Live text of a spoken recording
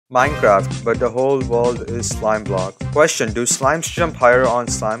Minecraft, but the whole world is slime block. Question, do slimes jump higher on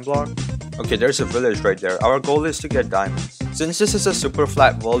slime block? Okay, there's a village right there. Our goal is to get diamonds. Since this is a super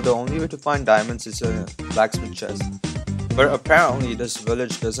flat world, the only way to find diamonds is a blacksmith chest. But apparently this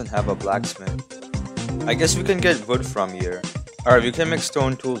village doesn't have a blacksmith. I guess we can get wood from here. Alright, we can make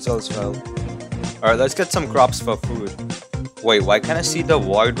stone tools as well. Alright, let's get some crops for food. Wait, why can't I see the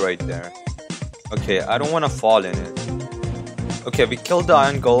void right there? Okay, I don't want to fall in it. Okay, we killed the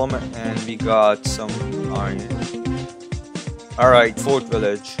iron golem and we got some iron. Alright, Fort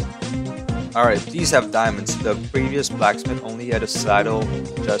Village. Alright, these have diamonds. The previous blacksmith only had a saddle,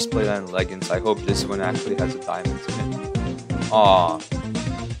 chestplate, and leggings. I hope this one actually has a diamond in it. Aww.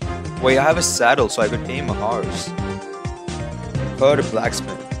 Wait, I have a saddle so I could tame a horse. Heard a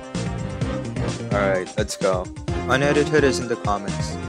blacksmith. Alright, let's go. Unedited is in the comments.